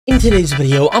In today's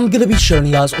video, I'm gonna be showing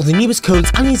you guys all the newest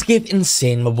codes and these give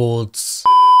insane rewards.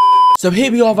 So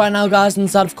here we are right now, guys,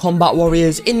 inside of Combat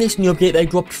Warriors. In this new update, they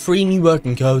dropped 3 new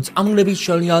working codes. I'm going to be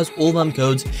showing you guys all them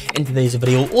codes in today's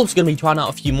video. Also going to be trying out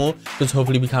a few more, because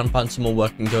hopefully we can find some more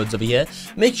working codes over here.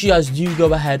 Make sure you guys do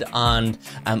go ahead and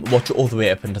watch it all the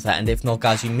way up until the end. If not,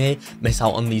 guys, you may miss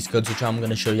out on these codes, which I'm going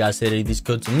to show you guys today. These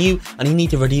codes are new, and you need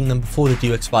to redeem them before they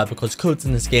do expire, because codes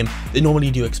in this game, they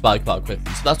normally do expire quite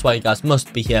quickly. So that's why you guys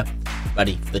must be here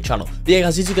ready for the channel. But yeah,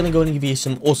 guys, these are going to go and give you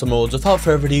some awesome rewards. Without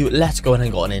further ado, let's go ahead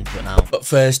and get on into it now. But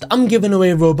first, I'm giving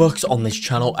away Robux on this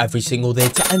channel every single day.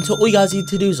 To enter, all you guys need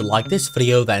to do is like this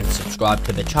video, then subscribe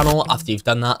to the channel. After you've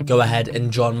done that, go ahead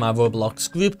and join my Roblox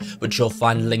group, which you'll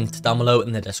find linked down below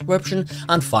in the description.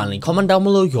 And finally, comment down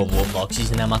below your Roblox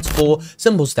username. That's 4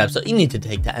 simple steps that you need to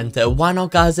take to enter. Why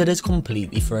not, guys? It is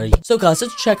completely free. So guys,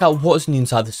 let's check out what is new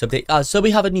inside this update, guys. So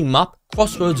we have a new map,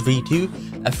 Crossroads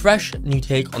V2, a fresh new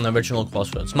take on the original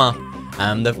Crossroads map.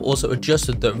 They've also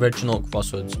adjusted the original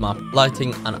Crossroads map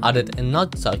lighting and added a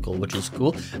night cycle, which is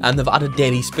cool. And they've added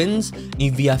daily spins,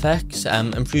 new VFX,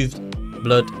 improved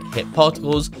blood hit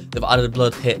particles. They've added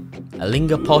blood hit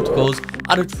linger particles,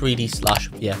 added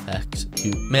 3D/VFX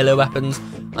to melee weapons,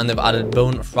 and they've added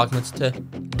bone fragments to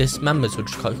dismembers,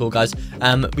 which is quite cool, guys.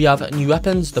 We have new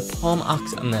weapons, the palm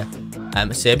axe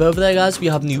and the saber over there, guys. We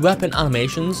have new weapon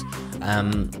animations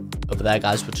over there,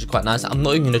 guys, which is quite nice. I'm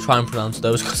not even going to try and pronounce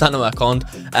those because I know I can't.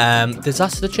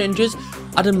 Disaster changes,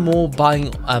 added more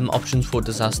buying options for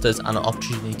disasters and an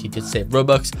opportunity to save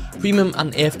Robux. Premium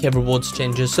and AFK rewards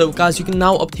changes. So guys, you can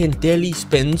now obtain daily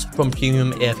spins from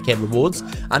premium AFK rewards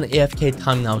and AFK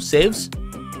time now saves.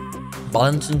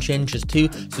 Balancing changes too,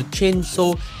 so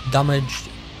chainsaw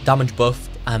damage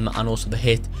buffed, and also the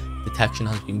hit detection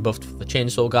has been buffed for the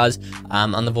chainsaw, guys.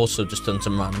 And they've also just done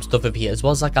some random stuff over here as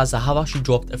well as that, guys. I have actually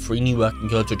dropped a 3 new working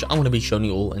codes, which I'm going to be showing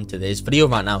you all in today's video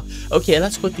right now. Okay,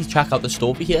 let's quickly check out the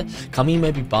store over here. Can we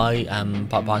maybe buy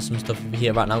some stuff over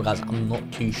here right now, guys? I'm not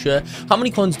too sure. How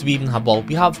many coins do we even have? Well,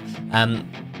 we have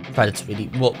credits, really.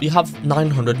 Well, we have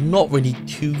 900, not really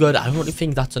too good. I don't really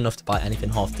think that's enough to buy anything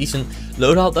half decent.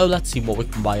 Loadout though, let's see what we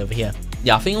can buy over here.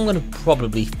 Yeah, I think I'm going to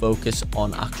probably focus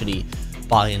on actually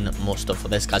buying more stuff for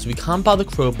this, guys. We can buy the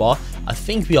crowbar. I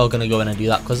think we are going to go in and do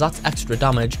that because that's extra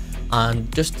damage and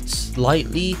just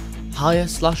slightly higher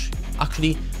 /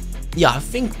 actually, yeah, I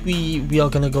think we are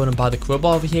going to go in and buy the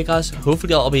crowbar over here, guys.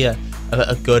 Hopefully that'll be a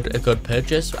good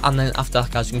purchase, and then after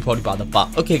that, guys, you can probably buy the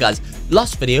bat. Okay, guys,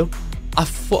 last video I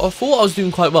thought I was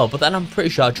doing quite well, but then I'm pretty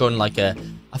sure I joined like a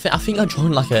I think I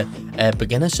joined like a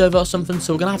beginner server or something.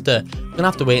 So we're gonna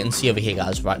have to wait and see over here,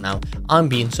 guys. Right now, I'm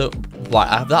being so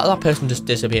right. That person just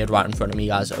disappeared right in front of me,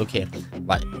 guys. Okay,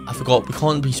 right. I forgot we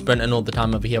can't be sprinting all the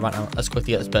time over here right now. Let's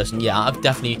quickly get this person. Yeah, I'm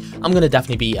gonna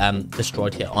definitely be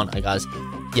destroyed here, aren't I, guys?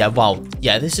 Yeah. Wow.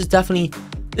 Yeah. This is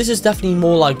definitely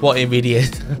more like what it really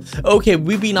is. Okay,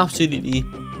 we've been absolutely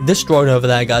destroyed over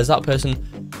there, guys. That person,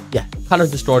 yeah, kind of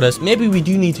destroyed us. Maybe we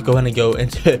do need to go in and go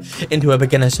into a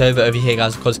beginner server over here,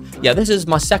 guys, because yeah, this is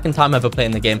my second time ever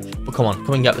playing the game. But come on,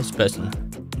 come and get this person.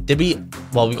 Did we?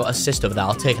 Well, we got assist over there.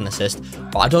 I'll take an assist,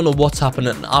 but I don't know what's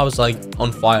happening. I was like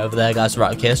on fire over there, guys.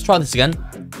 Right, okay, let's try this again.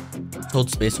 Hold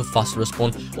space for faster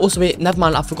respawn. Also, wait, never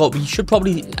mind, I forgot. We should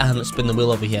probably spin the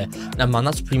wheel over here. Never mind,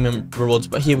 that's premium rewards.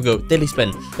 But here we go, daily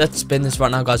spin. Let's spin this right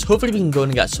now, guys. Hopefully we can go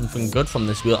and get something good from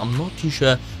this wheel. I'm not too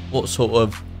sure what sort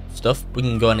of stuff we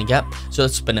can go in and get, so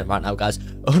let's spin it right now, guys.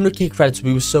 100k credits,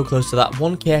 we were so close to that.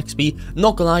 1k XP,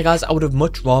 not gonna lie, guys, I would have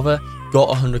much rather got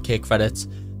 100k credits.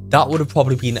 That would have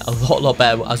probably been a lot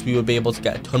better, as we would be able to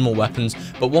get a ton more weapons.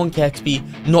 But 1k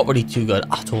XP, not really too good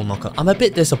at all. I'm a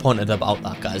bit disappointed about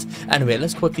that, guys. Anyway,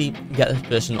 let's quickly get this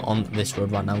person on this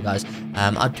road right now, guys.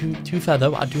 To be fair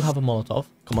though, I do have a Molotov.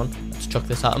 Come on, let's chuck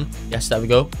this at him. Yes, there we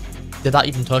go. Did that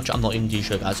even touch? I'm not even too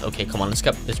sure, guys. Okay, come on, let's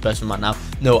get this person right now.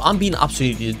 No, I'm being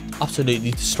absolutely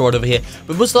destroyed over here.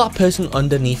 But was that person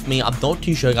underneath me? I'm not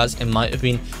too sure, guys. It might have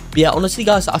been. But yeah, honestly,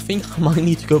 guys, I think I might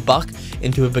need to go back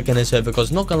into a beginner server,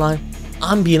 because not gonna lie,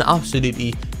 I'm being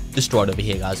absolutely destroyed over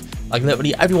here, guys. Like,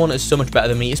 literally everyone is so much better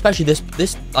than me, especially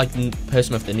this like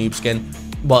person with the noob skin.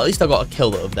 Well, at least I got a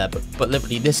kill over there, but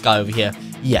literally this guy over here,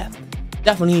 yeah,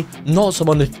 definitely not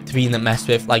someone to be in the mess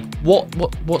with. Like,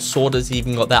 what sword has he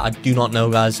even got there? I do not know,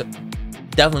 guys.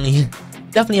 Definitely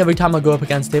every time I go up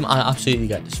against him, I absolutely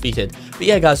get defeated. But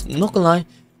yeah, guys, not gonna lie.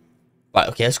 Right,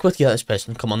 okay, let's quickly get this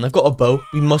person. Come on, they've got a bow.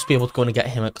 We must be able to go and get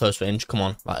him at close range. Come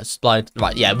on, right, slide.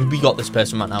 Right, yeah, we got this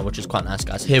person right now, which is quite nice,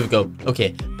 guys. Here we go.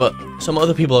 Okay, but some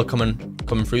other people are coming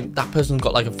through. That person's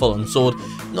got like a full-on sword.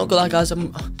 Not gonna lie, guys,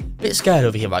 bit scared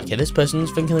over here. Right, okay, this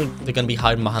person's thinking they're going to be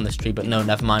hiding behind this tree, but no,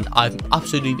 never mind. I've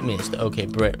absolutely missed. Okay,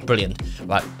 brilliant.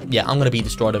 Right, yeah, I'm going to be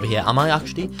destroyed over here. Am I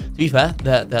actually? To be fair,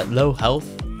 they're low health.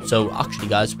 So actually,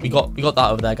 guys, we got that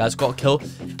over there, guys. Got a kill,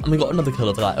 and we got another kill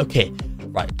over there. Okay.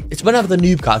 Right, it's whenever the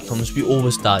noob card comes, we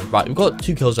always die. Right, we've got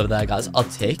 2 kills over there, guys. I'll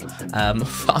take. I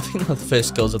think that's the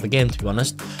first kills of the game, to be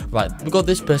honest. Right, we've got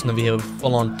this person over here with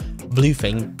full-on blue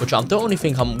thing, which I don't really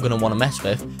think I'm going to want to mess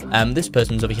with. This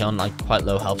person's over here on, like, quite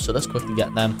low health, so let's quickly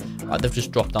get them. Right, they've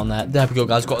just dropped down there. There we go,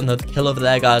 guys. Got another kill over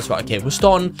there, guys. Right, okay, we're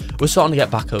starting to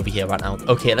get back over here right now.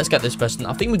 Okay, let's get this person.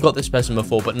 I think we got this person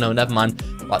before, but no, never mind.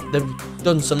 Right, they've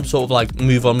done some sort of, like,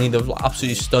 move on me. They've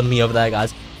absolutely stunned me over there,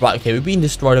 guys. Right, okay, we've been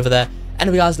destroyed over there.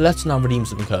 Anyway, guys, let's now redeem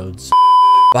some codes.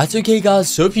 Right, okay,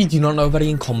 guys, so if you do not know already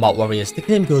in Combat Warriors, the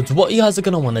claim codes, what you guys are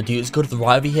going to want to do is go to the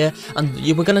right over here, and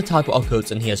we're going to type our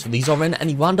codes in here. So these are in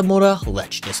any random order.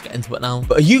 Let's just get into it now.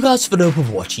 But are you guys fed up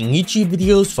of watching YouTube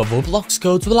videos for Roblox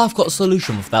codes? Well, I've got a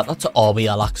solution with that. That's at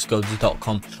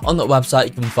rblxcodes.com. On that website,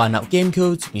 you can find out game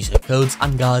codes, music codes,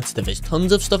 and guides. There's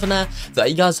tons of stuff in there that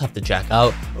you guys have to check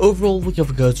out. Overall, we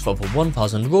cover codes for over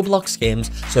 1,000 Roblox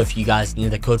games, so if you guys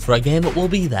need a code for a game, it will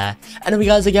be there. Anyway,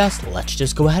 guys, I guess let's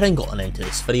just go ahead and get on into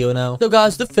this video now. So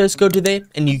guys, the first code today,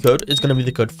 a new code, is going to be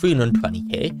the code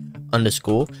 320k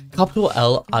underscore capital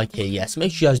LIKES.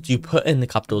 Make sure you guys do put in the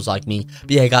capitals like me. But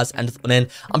yeah, guys, enter one in.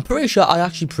 I'm pretty sure I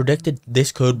actually predicted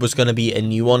this code was going to be a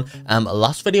new one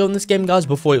last video in this game, guys,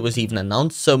 before it was even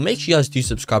announced. So make sure you guys do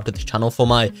subscribe to the channel for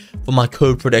my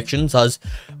code predictions. As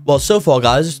well, so far,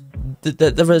 guys,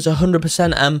 there is a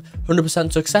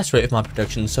 100% success rate of my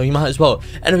predictions, so you might as well.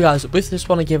 Anyway, guys, with this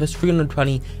one I gave us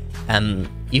 320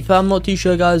 if I'm not too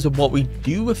sure, guys, what we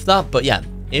do with that, but yeah,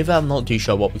 if I'm not too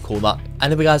sure what we call that.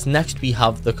 Anyway, guys, next we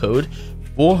have the code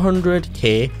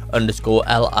 400k underscore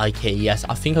LIKES.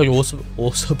 I think I also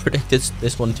predicted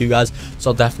this one too, guys,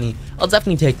 so I'll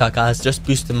definitely take that, guys. Just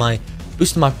boosting my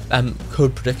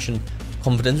code prediction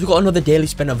confidence. We've got another daily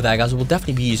spin over there, guys. We'll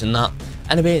definitely be using that.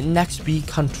 Anyway, next we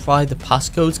can try the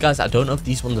passcodes, guys. I don't know if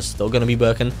these ones are still going to be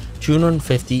working.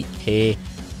 250k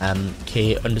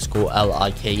k underscore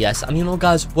LIKES. And you know,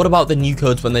 guys, what about the new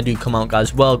codes when they do come out,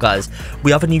 guys? Well, guys,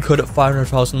 we have a new code at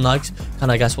 500,000 likes. Can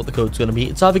I guess what the code's going to be?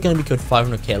 It's either going to be code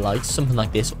 500k likes, something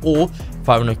like this, or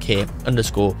 500k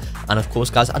underscore. And of course,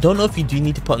 guys, I don't know if you do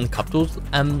need to put in the capitals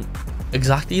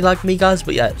exactly like me, guys,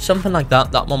 but yeah, something like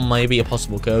that. That one might be a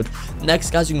possible code. Next,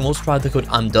 guys, you can also try the code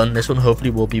I'm done. This one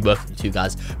hopefully will be working too,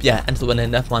 guys. But yeah, enter the winner.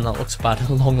 Never mind, that looks bad.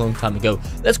 A long time ago.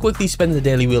 Let's quickly spin the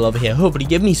daily wheel over here. Hopefully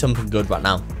give me something good right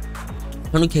now.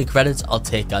 100k credits, I'll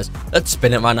take, guys. Let's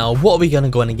spin it right now. What are we gonna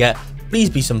go in and get? Please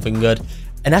be something good.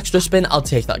 An extra spin, I'll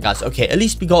take that, guys. Okay, at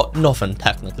least we got nothing.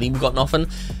 Technically, we got nothing.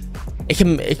 It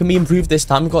can be improved this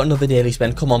time. We've got another daily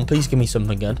spin. Come on, please give me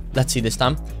something good. Let's see this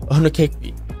time.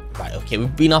 100k. Right, okay,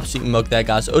 we've been absolutely mugged there,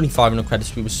 guys. Only 500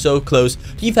 credits. We were so close.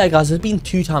 To be fair, guys, there's been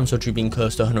 2 times since we've been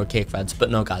close to 100k credits, but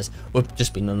no, guys, we've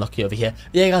just been unlucky over here.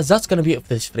 But yeah, guys, that's going to be it for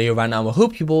this video right now. I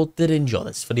hope you all did enjoy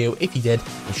this video. If you did,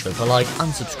 be sure to like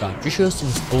and subscribe to show some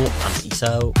support, and peace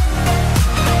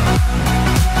out.